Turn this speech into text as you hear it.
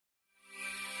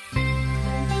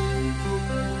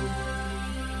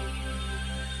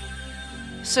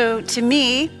So to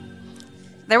me,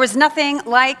 there was nothing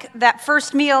like that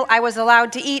first meal I was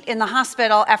allowed to eat in the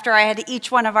hospital after I had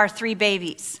each one of our 3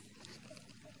 babies.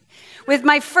 With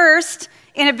my first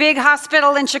in a big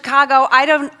hospital in Chicago, I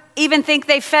don't even think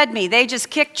they fed me. They just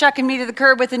kicked Chuck and me to the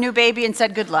curb with a new baby and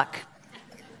said, good luck.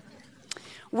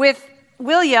 With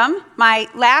William, my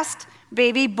last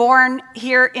baby born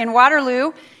here in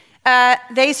Waterloo,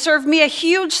 they served me a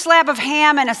huge slab of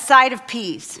ham and a side of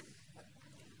peas.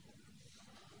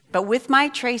 But with my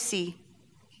Tracy,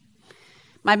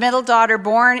 my middle daughter,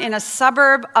 born in a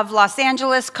suburb of Los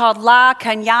Angeles called La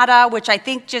Cañada, which I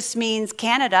think just means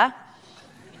Canada.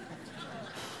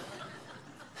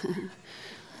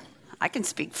 I can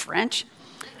speak French.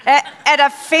 At a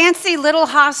fancy little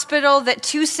hospital that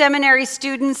 2 seminary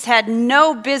students had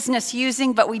no business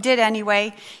using, but we did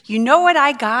anyway. You know what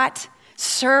I got?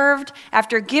 Served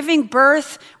after giving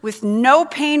birth with no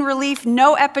pain relief,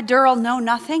 no epidural, no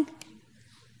nothing?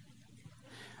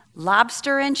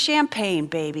 Lobster and champagne,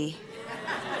 baby.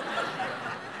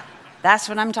 That's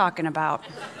what I'm talking about.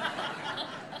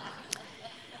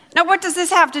 Now, what does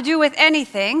this have to do with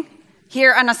anything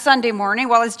here on a Sunday morning?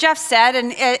 Well, as Jeff said,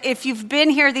 and if you've been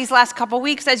here these last couple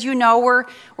weeks, as you know,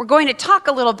 we're going to talk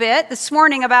a little bit this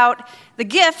morning about the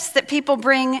gifts that people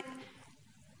bring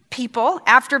people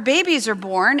after babies are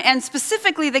born, and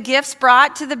specifically the gifts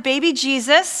brought to the baby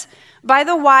Jesus by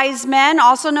the wise men,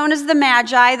 also known as the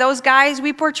Magi, those guys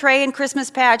we portray in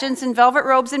Christmas pageants in velvet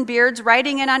robes and beards,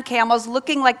 riding in on camels,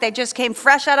 looking like they just came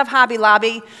fresh out of Hobby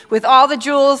Lobby with all the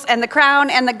jewels and the crown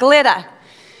and the glitter.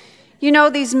 You know,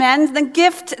 these men, the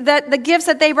gifts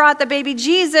that they brought the baby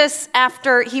Jesus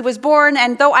after he was born,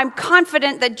 and though I'm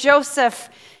confident that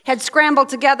Joseph had scrambled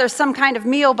together some kind of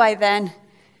meal by then,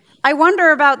 I wonder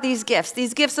about these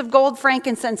gifts of gold,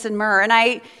 frankincense, and myrrh.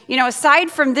 And aside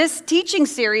from this teaching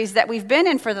series that we've been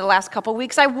in for the last couple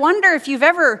weeks, I wonder if you've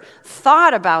ever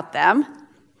thought about them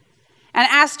and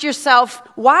asked yourself,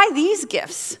 why these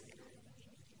gifts?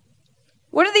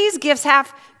 What do these gifts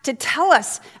have to tell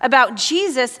us about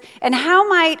Jesus, and how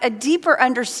might a deeper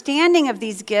understanding of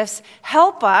these gifts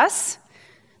help us,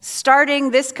 starting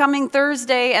this coming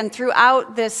Thursday and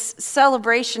throughout this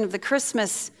celebration of the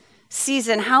Christmas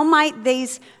season, how might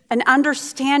an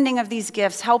understanding of these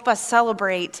gifts help us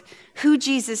celebrate who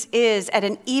Jesus is at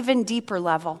an even deeper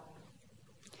level?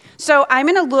 So I'm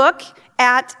going to look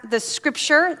at the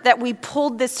scripture that we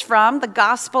pulled this from, the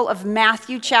Gospel of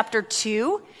Matthew chapter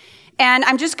 2. And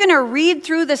I'm just going to read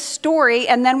through the story,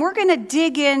 and then we're going to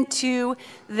dig into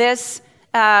this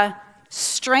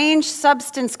strange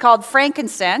substance called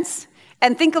frankincense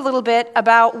and think a little bit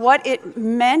about what it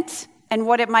meant and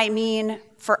what it might mean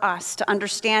for us to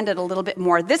understand it a little bit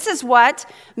more. This is what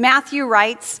Matthew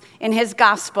writes in his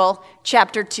Gospel,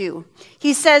 chapter 2.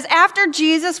 He says, after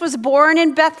Jesus was born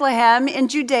in Bethlehem in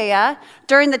Judea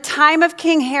during the time of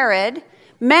King Herod,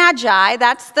 Magi,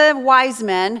 that's the wise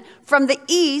men, from the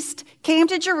east came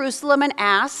to Jerusalem and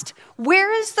asked,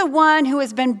 where is the one who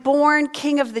has been born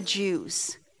King of the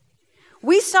Jews?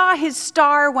 We saw his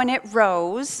star when it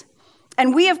rose,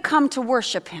 and we have come to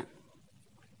worship him.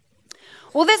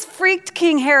 Well, this freaked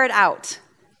King Herod out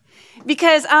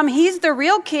because he's the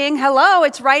real king. Hello,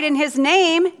 it's right in his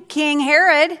name, King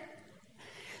Herod.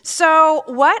 So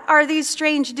what are these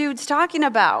strange dudes talking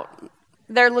about?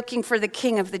 They're looking for the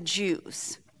King of the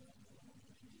Jews.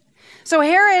 So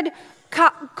Herod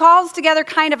calls together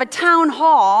kind of a town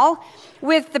hall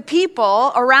with the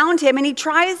people around him, and he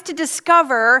tries to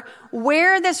discover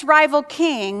where this rival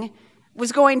king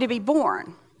was going to be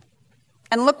born.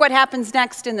 And look what happens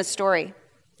next in the story.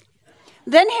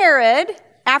 Then Herod,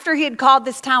 after he had called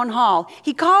this town hall,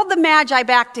 he called the Magi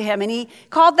back to him, and he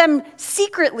called them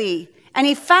secretly, and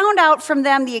he found out from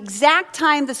them the exact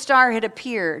time the star had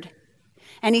appeared.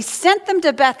 And he sent them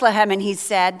to Bethlehem, and he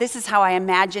said, this is how I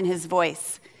imagine his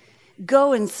voice,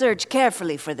 go and search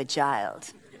carefully for the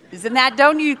child.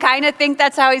 Don't you kind of think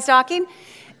that's how he's talking?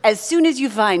 As soon as you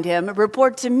find him,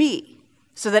 report to me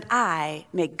so that I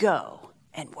may go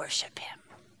and worship him.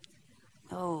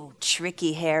 Oh,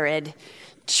 tricky Herod,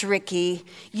 tricky.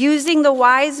 Using the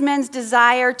wise men's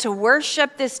desire to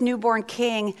worship this newborn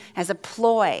king as a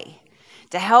ploy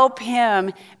to help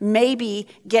him maybe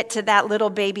get to that little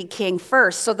baby king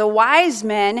first. So the wise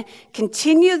men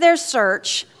continue their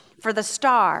search for the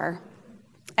star,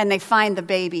 and they find the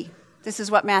baby. This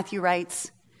is what Matthew writes.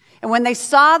 And when they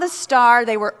saw the star,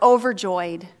 they were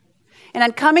overjoyed. And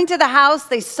on coming to the house,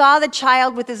 they saw the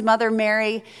child with his mother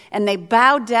Mary, and they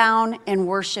bowed down and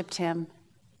worshiped him.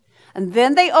 And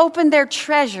then they opened their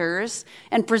treasures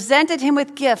and presented him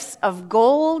with gifts of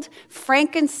gold,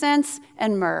 frankincense,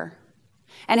 and myrrh.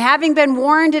 And having been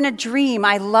warned in a dream,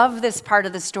 I love this part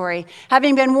of the story.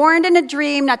 Having been warned in a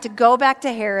dream not to go back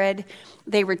to Herod,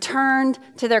 they returned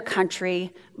to their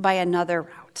country by another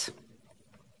route.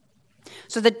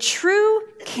 So the true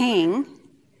king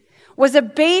was a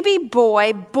baby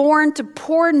boy born to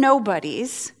poor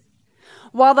nobodies,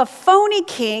 while the phony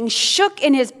king shook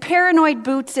in his paranoid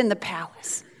boots in the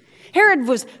palace. Herod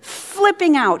was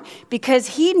flipping out because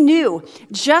he knew,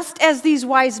 just as these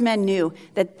wise men knew,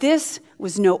 that this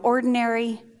was no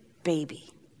ordinary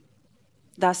baby.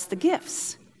 Thus the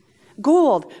gifts: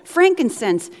 gold,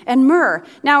 frankincense, and myrrh.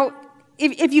 Now,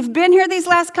 if you've been here these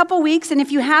last couple weeks, and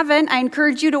if you haven't, I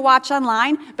encourage you to watch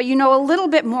online, but you know a little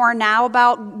bit more now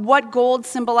about what gold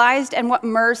symbolized and what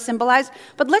myrrh symbolized.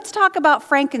 But let's talk about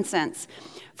frankincense.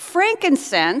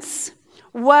 Frankincense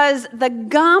was the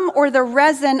gum or the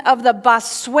resin of the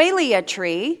boswellia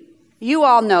tree. You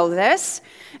all know this.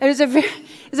 It was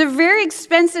a very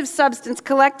expensive substance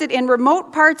collected in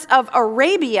remote parts of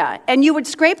Arabia. And you would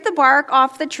scrape the bark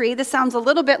off the tree. This sounds a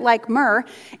little bit like myrrh.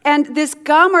 And this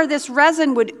gum or this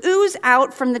resin would ooze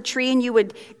out from the tree, and you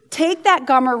would take that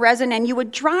gum or resin and you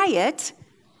would dry it.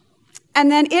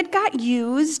 And then it got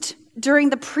used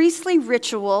during the priestly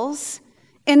rituals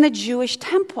in the Jewish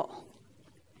temple.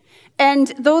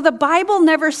 And though the Bible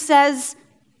never says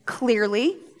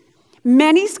clearly,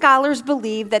 many scholars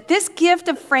believe that this gift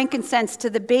of frankincense to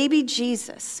the baby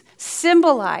Jesus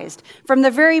symbolized, from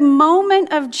the very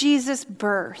moment of Jesus'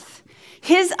 birth,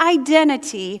 his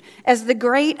identity as the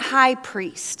great high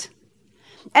priest.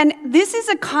 And this is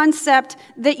a concept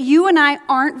that you and I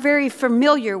aren't very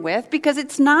familiar with because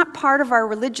it's not part of our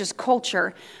religious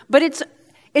culture, but it's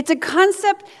a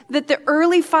concept that the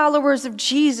early followers of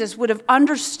Jesus would have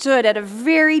understood at a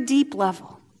very deep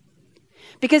level.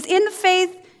 Because in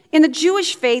the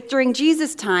Jewish faith during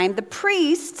Jesus' time, the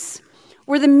priests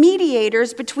were the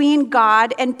mediators between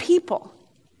God and people.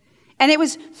 And it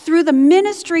was through the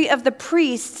ministry of the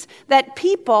priests that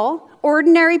people,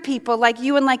 ordinary people like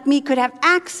you and like me, could have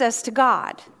access to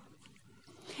God.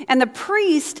 And the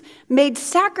priest made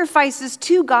sacrifices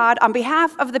to God on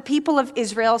behalf of the people of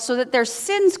Israel so that their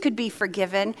sins could be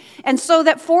forgiven, and so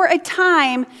that for a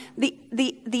time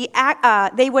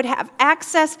they would have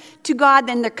access to God,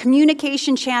 and their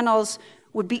communication channels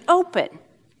would be open.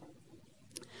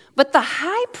 But the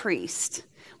high priest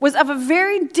was of a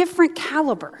very different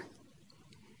caliber.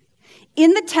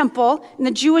 In the temple, in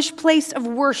the Jewish place of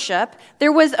worship,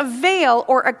 there was a veil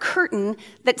or a curtain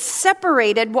that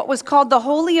separated what was called the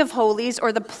Holy of Holies,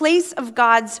 or the place of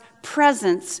God's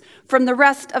presence, from the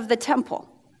rest of the temple.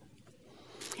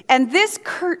 And this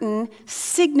curtain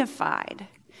signified,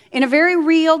 in a very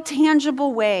real,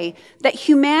 tangible way, that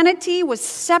humanity was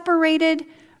separated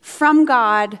from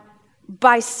God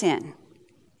by sin.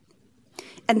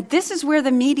 And this is where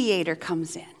the mediator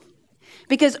comes in.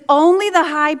 Because only the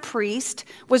high priest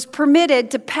was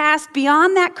permitted to pass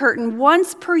beyond that curtain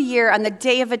once per year on the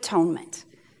Day of Atonement.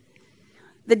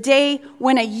 The day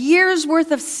when a year's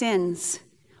worth of sins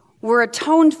were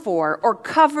atoned for, or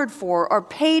covered for, or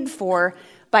paid for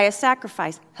by a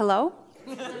sacrifice. Hello?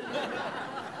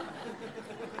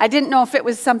 I didn't know if it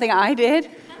was something I did.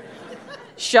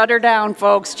 Shut her down,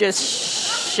 folks.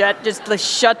 Just shut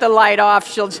the light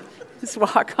off. She'll just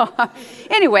walk off.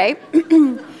 Anyway.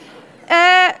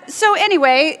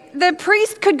 The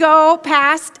priest could go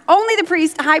past, only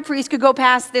the high priest could go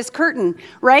past this curtain,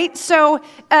 right? So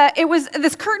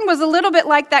this curtain was a little bit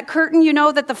like that curtain,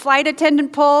 that the flight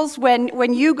attendant pulls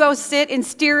when you go sit in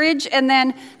steerage, and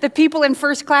then the people in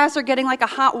first class are getting like a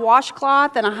hot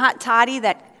washcloth and a hot toddy.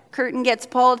 That curtain gets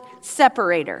pulled,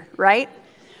 separator, right?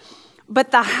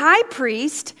 But the high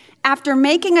priest, after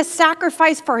making a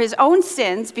sacrifice for his own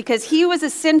sins, because he was a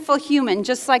sinful human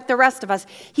just like the rest of us,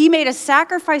 he made a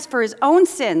sacrifice for his own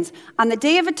sins on the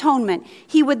Day of Atonement.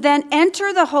 He would then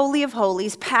enter the Holy of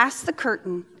Holies, past the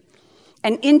curtain,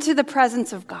 and into the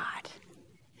presence of God.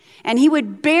 And he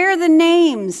would bear the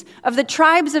names of the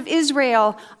tribes of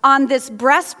Israel on this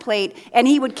breastplate, and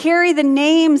he would carry the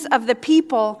names of the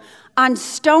people on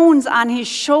stones on his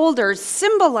shoulders,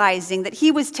 symbolizing that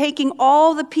he was taking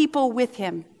all the people with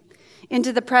him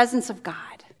into the presence of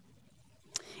God.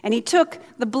 And he took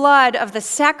the blood of the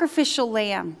sacrificial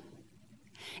lamb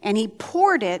and he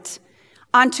poured it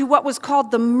onto what was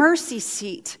called the mercy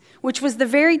seat, which was the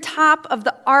very top of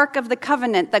the Ark of the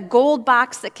Covenant, the gold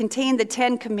box that contained the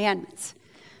 10 Commandments.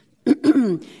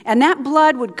 And that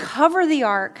blood would cover the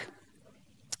ark,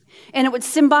 and it would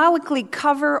symbolically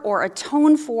cover or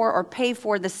atone for or pay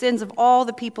for the sins of all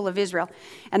the people of Israel.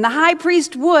 And the high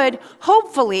priest would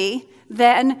hopefully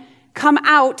then come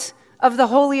out of the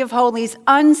Holy of Holies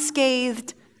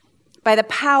unscathed by the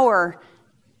power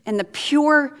and the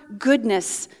pure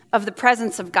goodness of the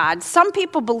presence of God. Some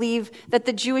people believe that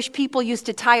the Jewish people used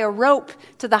to tie a rope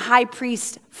to the high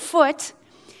priest's foot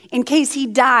in case he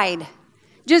died,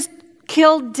 just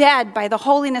killed dead by the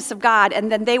holiness of God,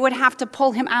 and then they would have to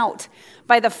pull him out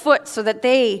by the foot so that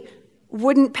they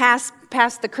wouldn't pass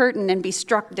the curtain and be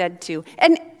struck dead too.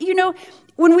 And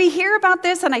when we hear about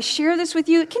this and I share this with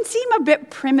you, it can seem a bit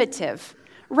primitive,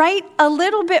 right? A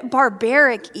little bit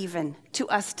barbaric even to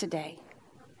us today.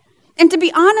 And to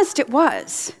be honest, it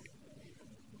was.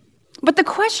 But the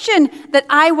question that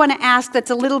I want to ask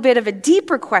that's a little bit of a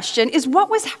deeper question is, what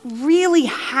was really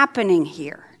happening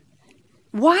here?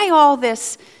 Why all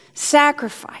this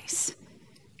sacrifice?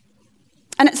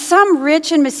 And at some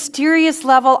rich and mysterious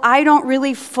level, I don't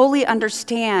really fully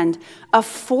understand, a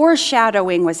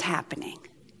foreshadowing was happening.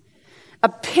 A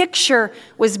picture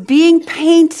was being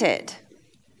painted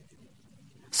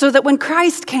so that when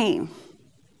Christ came,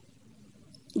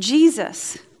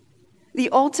 Jesus, the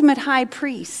ultimate high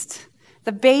priest,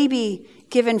 the baby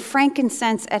given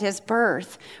frankincense at his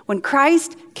birth, when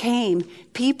Christ came,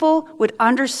 people would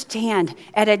understand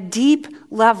at a deep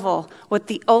level what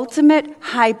the ultimate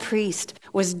high priest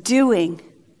was doing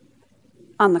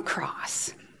on the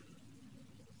cross.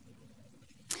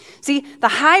 See, the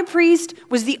high priest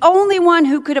was the only one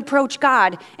who could approach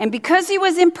God. And because he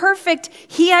was imperfect,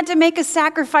 he had to make a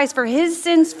sacrifice for his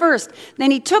sins first. Then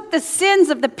he took the sins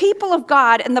of the people of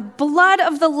God, and the blood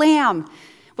of the Lamb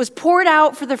was poured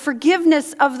out for the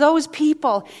forgiveness of those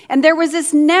people. And there was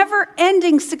this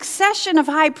never-ending succession of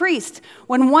high priests.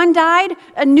 When one died,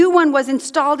 a new one was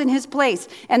installed in his place.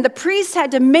 And the priests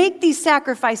had to make these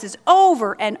sacrifices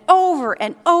over and over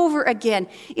and over again.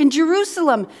 In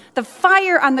Jerusalem, the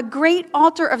fire on the great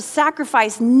altar of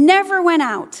sacrifice never went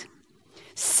out,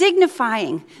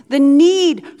 signifying the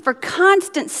need for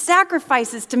constant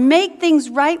sacrifices to make things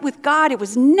right with God. It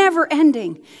was never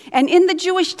ending. And in the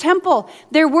Jewish temple,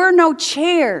 there were no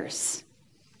chairs,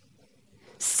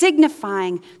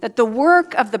 signifying that the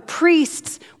work of the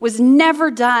priests was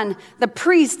never done. The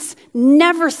priests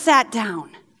never sat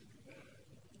down.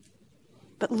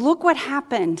 But look what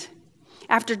happened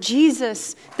after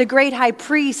Jesus, the great high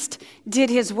priest, did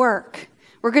his work.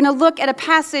 We're going to look at a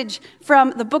passage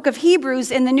from the book of Hebrews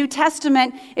in the New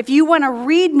Testament. If you want to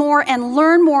read more and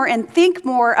learn more and think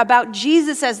more about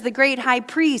Jesus as the great high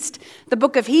priest, the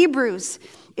book of Hebrews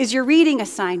is your reading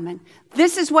assignment.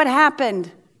 This is what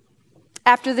happened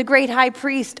after the great high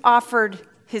priest offered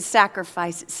his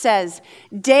sacrifice. It says,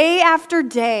 day after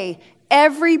day,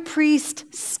 every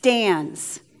priest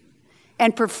stands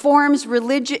and performs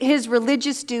his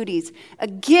religious duties.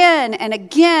 Again and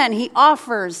again, he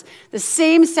offers the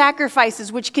same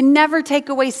sacrifices which can never take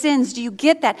away sins. Do you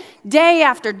get that? Day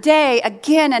after day,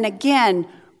 again and again.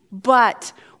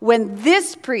 But when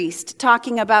this priest,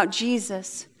 talking about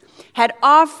Jesus, had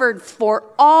offered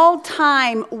for all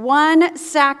time one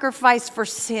sacrifice for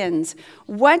sins,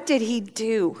 what did he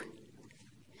do?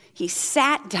 He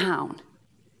sat down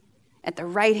at the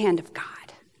right hand of God.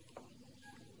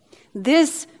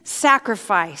 This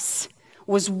sacrifice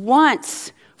was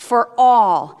once for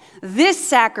all. This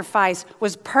sacrifice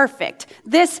was perfect.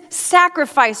 This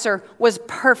sacrificer was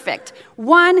perfect.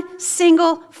 One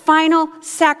single final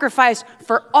sacrifice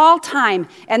for all time.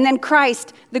 And then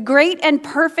Christ, the great and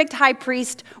perfect high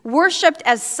priest, worshiped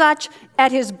as such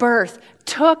at his birth,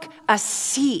 took a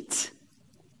seat.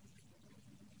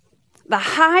 The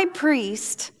high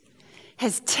priest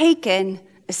has taken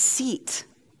a seat.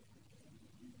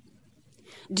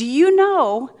 Do you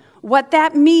know what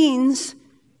that means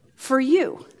for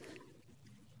you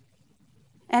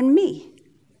and me?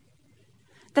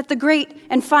 That the great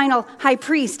and final high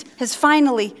priest has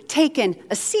finally taken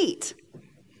a seat.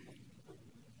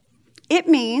 It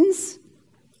means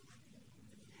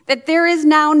that there is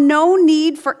now no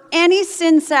need for any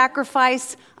sin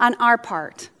sacrifice on our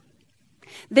part.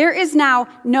 There is now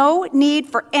no need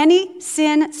for any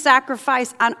sin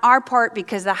sacrifice on our part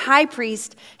because the high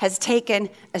priest has taken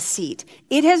a seat.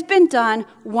 It has been done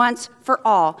once for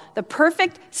all. The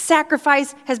perfect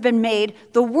sacrifice has been made.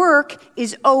 The work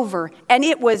is over, and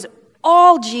it was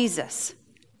all Jesus.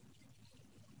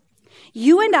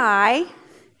 You and I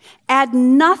add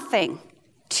nothing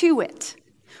to it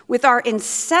with our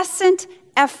incessant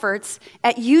efforts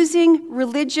at using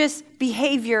religious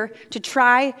behavior to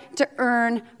try to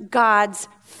earn God's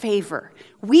favor.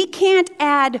 We can't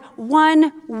add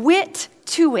one whit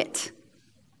to it.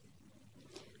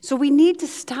 So we need to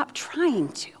stop trying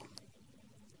to.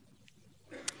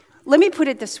 Let me put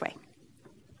it this way.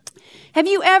 Have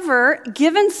you ever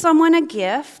given someone a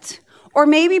gift or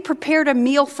maybe prepared a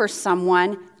meal for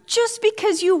someone just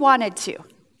because you wanted to?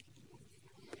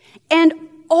 And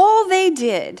all they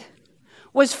did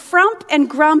was frump and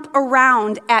grump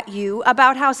around at you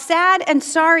about how sad and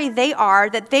sorry they are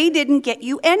that they didn't get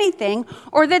you anything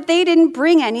or that they didn't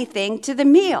bring anything to the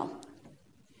meal.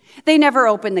 They never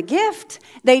open the gift.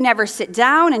 They never sit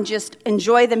down and just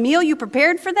enjoy the meal you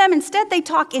prepared for them. Instead, they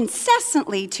talk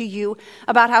incessantly to you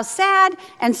about how sad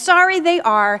and sorry they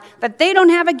are that they don't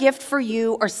have a gift for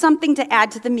you or something to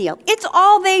add to the meal. It's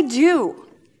all they do.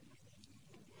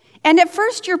 And at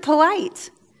first, you're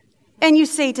polite. And you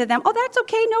say to them, oh, that's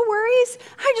okay, no worries.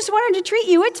 I just wanted to treat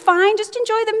you. It's fine. Just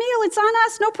enjoy the meal. It's on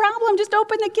us. No problem. Just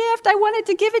open the gift. I wanted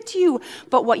to give it to you.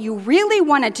 But what you really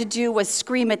wanted to do was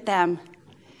scream at them,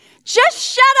 just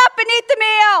shut up and eat the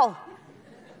meal.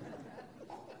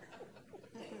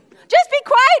 Just be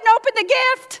quiet and open the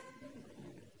gift.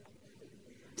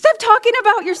 Stop talking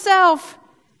about yourself.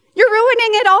 You're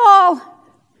ruining it all.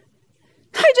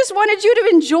 I just wanted you to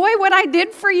enjoy what I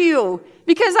did for you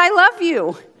because I love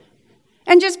you.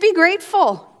 And just be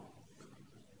grateful.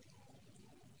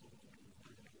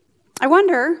 I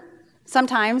wonder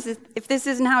sometimes if this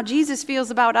isn't how Jesus feels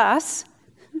about us.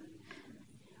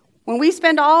 When we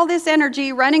spend all this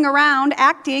energy running around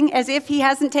acting as if he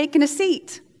hasn't taken a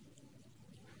seat.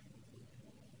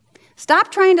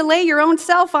 Stop trying to lay your own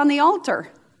self on the altar.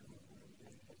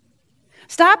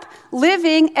 Stop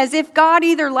living as if God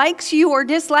either likes you or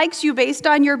dislikes you based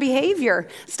on your behavior.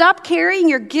 Stop carrying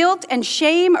your guilt and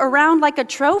shame around like a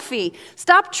trophy.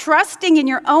 Stop trusting in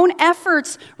your own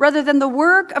efforts rather than the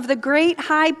work of the great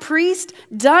high priest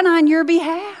done on your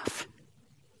behalf.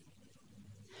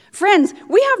 Friends,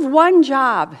 we have one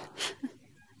job.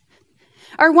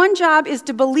 Our one job is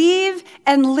to believe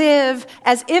and live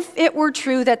as if it were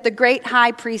true that the great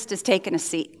high priest has taken a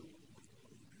seat.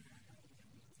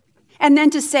 And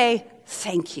then to say,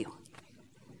 thank you.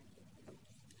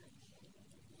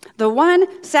 The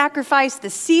one sacrifice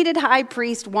the seated high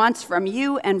priest wants from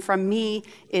you and from me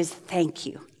is thank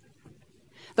you.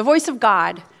 The voice of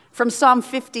God from Psalm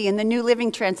 50 in the New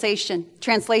Living Translation.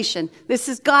 This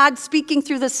is God speaking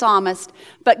through the psalmist.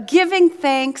 But giving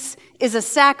thanks is a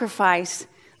sacrifice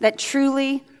that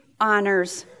truly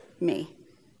honors me.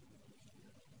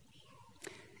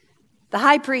 The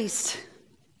high priest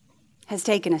has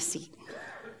taken a seat.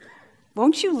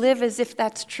 Won't you live as if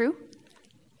that's true?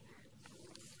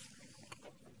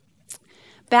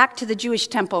 Back to the Jewish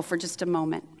temple for just a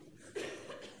moment.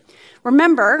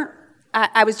 Remember,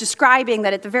 I was describing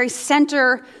that at the very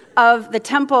center of the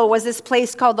temple was this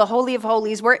place called the Holy of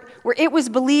Holies, where it was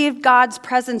believed God's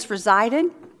presence resided.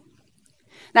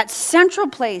 That central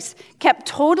place kept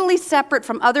totally separate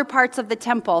from other parts of the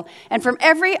temple and from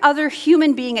every other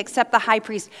human being except the high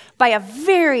priest by a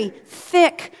very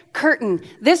thick curtain.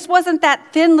 This wasn't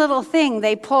that thin little thing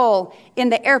they pull in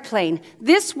the airplane.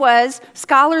 This was,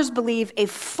 scholars believe, a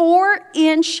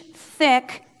 4-inch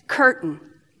thick curtain.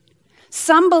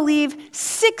 Some believe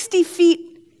 60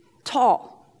 feet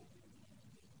tall.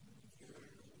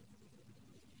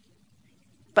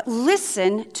 But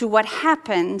listen to what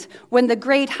happened when the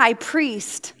great high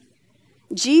priest,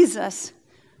 Jesus,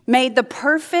 made the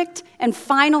perfect and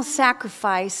final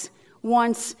sacrifice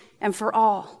once and for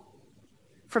all.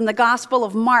 From the Gospel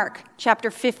of Mark, chapter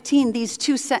 15, these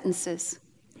two sentences.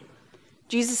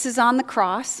 Jesus is on the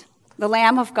cross, the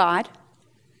Lamb of God.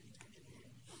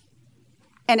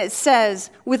 And it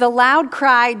says, with a loud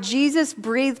cry, Jesus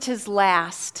breathed his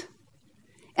last.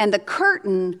 And the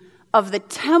curtain of the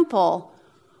temple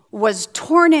was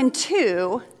torn in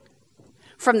two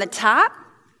from the top,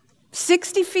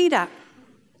 60 feet up,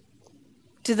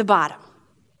 to the bottom,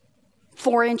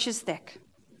 4 inches thick.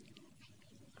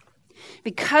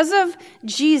 Because of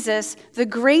Jesus, the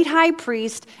great high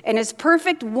priest, and his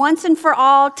perfect once and for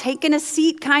all, taken a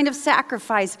seat kind of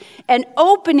sacrifice, an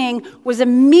opening was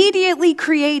immediately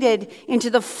created into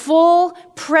the full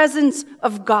presence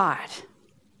of God.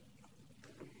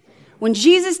 When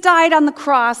Jesus died on the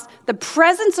cross, the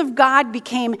presence of God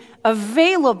became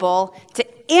available to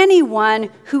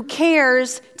anyone who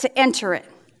cares to enter it.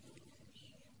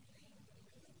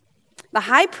 The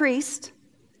high priest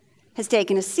has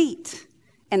taken a seat,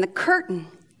 and the curtain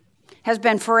has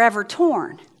been forever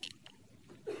torn.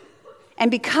 And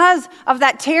because of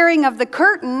that tearing of the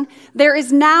curtain, there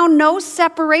is now no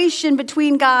separation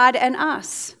between God and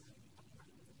us.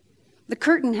 The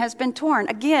curtain has been torn.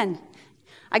 Again,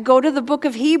 I go to the book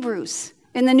of Hebrews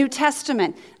in the New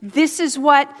Testament. This is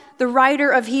what the writer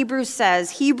of Hebrews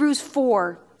says. Hebrews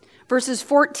 4, verses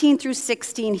 14 through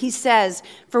 16. He says,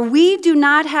 "For we do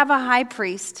not have a high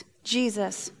priest,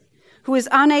 Jesus, who is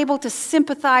unable to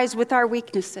sympathize with our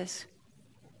weaknesses."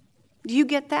 Do you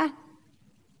get that?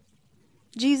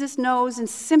 Jesus knows and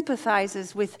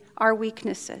sympathizes with our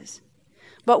weaknesses,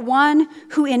 but one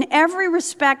who in every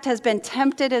respect has been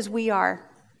tempted as we are,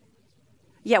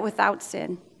 yet without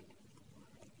sin.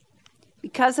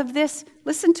 Because of this,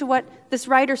 listen to what this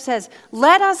writer says.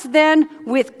 Let us then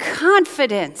with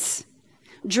confidence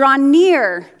draw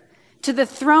near to the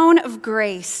throne of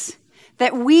grace,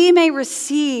 that we may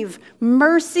receive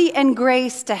mercy and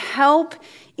grace to help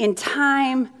in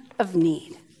time of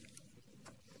need.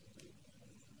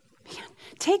 Man,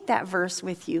 take that verse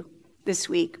with you this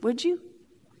week, would you?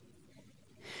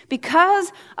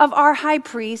 Because of our high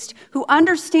priest who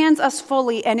understands us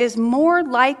fully and is more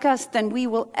like us than we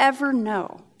will ever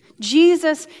know.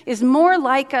 Jesus is more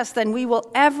like us than we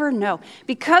will ever know.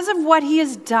 Because of what he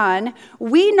has done,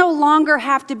 we no longer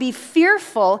have to be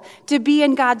fearful to be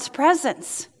in God's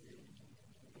presence.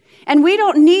 And we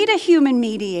don't need a human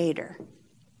mediator.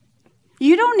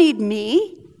 You don't need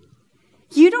me.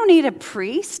 You don't need a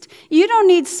priest. You don't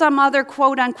need some other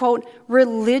quote-unquote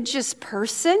religious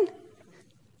person.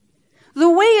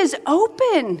 The way is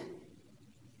open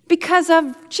because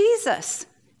of Jesus.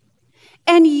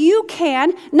 And you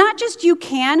can, not just you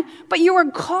can, but you are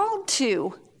called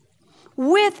to,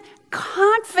 with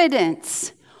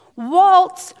confidence,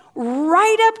 waltz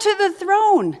right up to the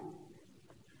throne.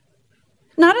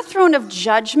 Not a throne of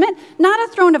judgment, not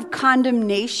a throne of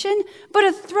condemnation, but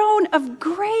a throne of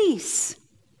grace.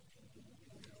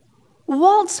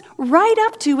 Waltz right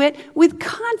up to it with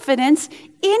confidence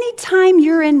anytime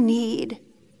you're in need.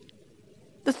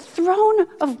 The throne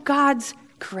of God's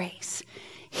grace.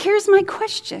 Here's my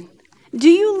question. Do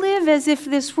you live as if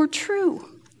this were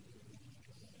true?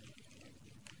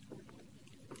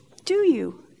 Do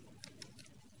you?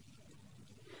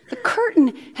 The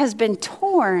curtain has been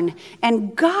torn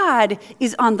and God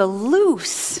is on the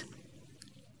loose.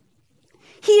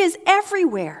 He is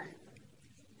everywhere.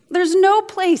 There's no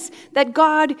place that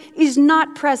God is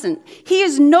not present. He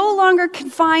is no longer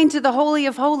confined to the Holy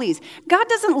of Holies. God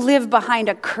doesn't live behind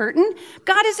a curtain.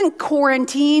 God isn't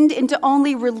quarantined into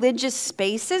only religious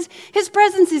spaces. His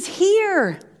presence is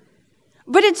here,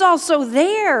 but it's also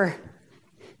there.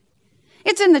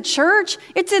 It's in the church.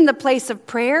 It's in the place of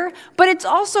prayer, but it's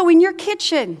also in your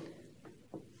kitchen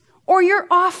or your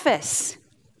office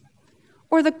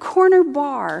or the corner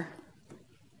bar.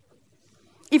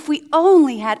 If we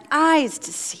only had eyes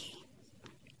to see.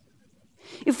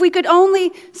 If we could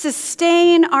only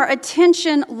sustain our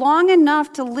attention long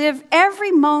enough to live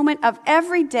every moment of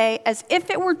every day as if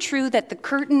it were true that the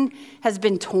curtain has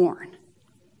been torn.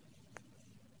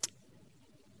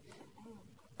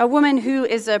 A woman who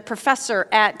is a professor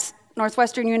at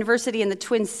Northwestern University in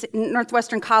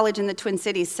Northwestern College in the Twin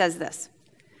Cities says this.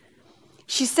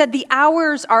 She said, "The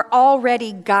hours are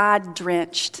already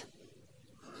God-drenched."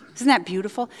 Isn't that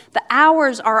beautiful? The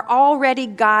hours are already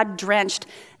God-drenched.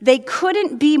 They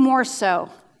couldn't be more so.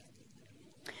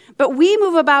 But we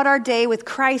move about our day with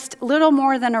Christ little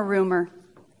more than a rumor.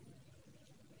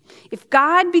 If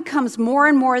God becomes more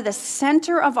and more the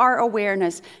center of our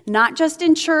awareness, not just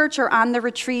in church or on the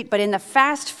retreat, but in the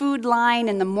fast food line,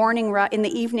 in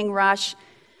the evening rush,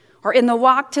 or in the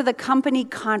walk to the company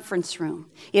conference room.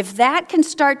 If that can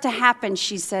start to happen,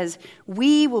 she says,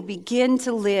 we will begin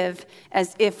to live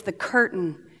as if the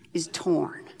curtain is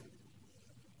torn.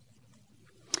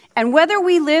 And whether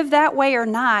we live that way or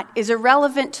not is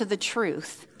irrelevant to the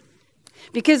truth,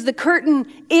 because the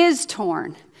curtain is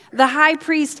torn. The high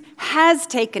priest has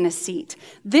taken a seat.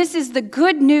 This is the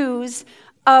good news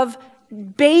of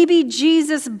baby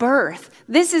Jesus' birth.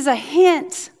 This is a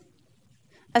hint,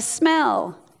 a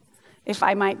smell, if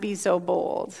I might be so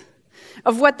bold,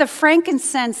 of what the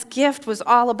frankincense gift was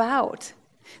all about.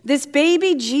 This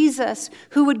baby Jesus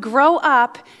who would grow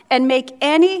up and make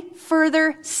any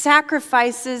further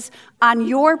sacrifices on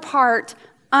your part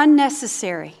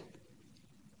unnecessary.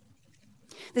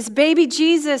 This baby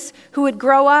Jesus who would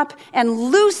grow up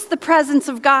and loose the presence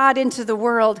of God into the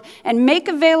world and make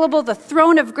available the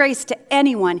throne of grace to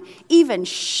anyone, even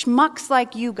schmucks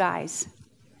like you guys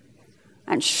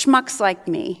and schmucks like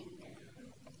me.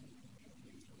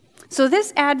 So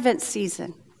this Advent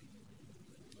season,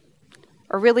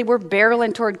 or really we're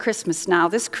barreling toward Christmas now,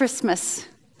 this Christmas,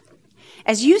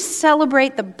 as you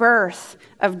celebrate the birth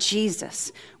of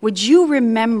Jesus, would you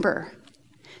remember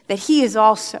that he is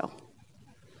also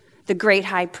the great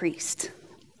high priest?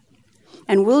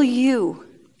 And will you,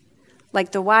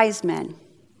 like the wise men,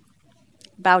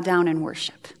 bow down and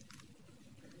worship?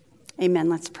 Amen.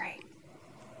 Let's pray.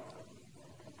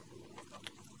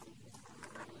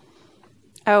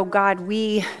 Oh God,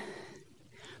 we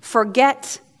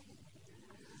forget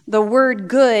the word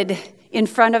good in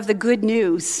front of the good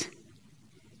news.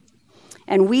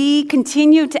 And we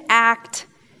continue to act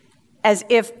as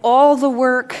if all the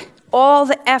work, all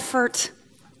the effort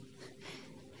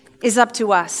is up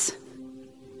to us.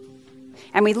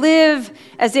 And we live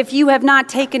as if you have not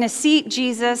taken a seat,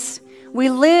 Jesus. We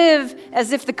live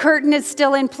as if the curtain is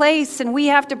still in place and we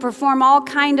have to perform all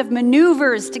kind of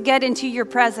maneuvers to get into your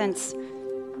presence.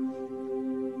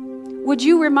 Would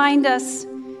you remind us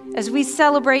as we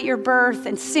celebrate your birth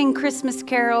and sing Christmas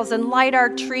carols and light our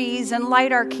trees and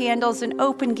light our candles and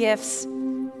open gifts,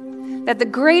 that the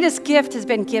greatest gift has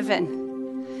been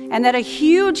given, and that a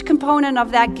huge component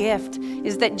of that gift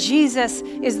is that Jesus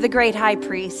is the great high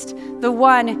priest, the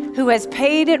one who has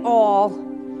paid it all,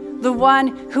 the one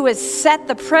who has set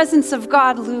the presence of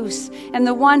God loose, and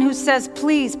the one who says,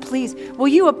 please, please, will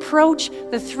you approach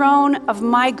the throne of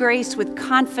my grace with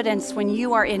confidence when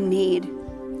you are in need?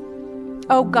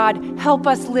 Oh God, help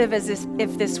us live as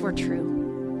if this were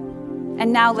true.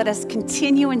 And now let us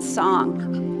continue in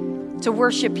song to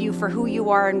worship you for who you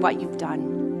are and what you've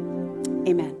done.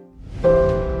 Amen.